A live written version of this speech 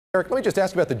Eric, let me just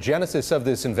ask about the genesis of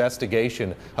this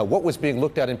investigation. What was being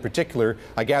looked at in particular,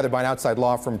 I gather, by an outside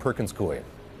law firm, Perkins Coie?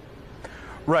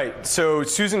 Right. So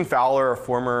Susan Fowler, a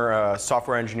former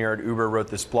software engineer at Uber, wrote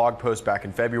this blog post back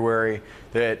in February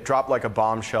that dropped like a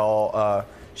bombshell.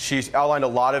 She outlined a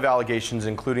lot of allegations,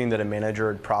 including that a manager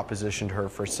had propositioned her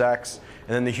for sex,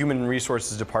 and then the Human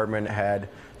Resources Department had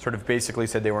sort of basically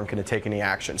said they weren't going to take any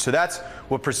action. So that's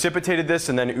what precipitated this,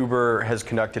 and then Uber has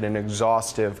conducted an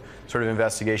exhaustive sort of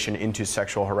investigation into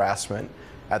sexual harassment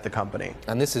at the company.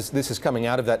 And this is coming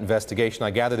out of that investigation. I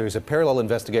gather there's a parallel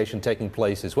investigation taking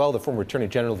place as well. The former Attorney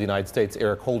General of the United States,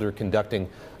 Eric Holder, conducting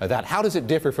that. How does it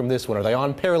differ from this one? Are they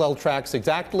on parallel tracks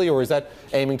exactly, or is that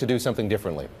aiming to do something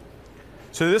differently?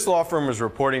 So this law firm was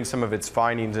reporting some of its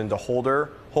findings into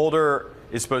Holder. Holder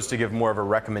is supposed to give more of a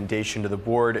recommendation to the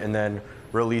board and then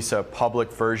release a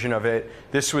public version of it.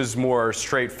 This was more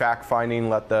straight fact-finding,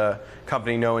 let the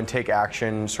company know and take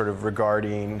action sort of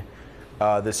regarding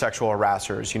the sexual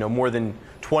harassers. You know, more than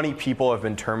 20 people have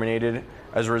been terminated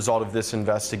as a result of this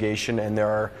investigation, and there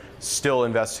are still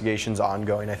investigations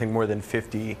ongoing. I think more than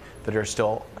 50 that are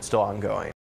still ongoing.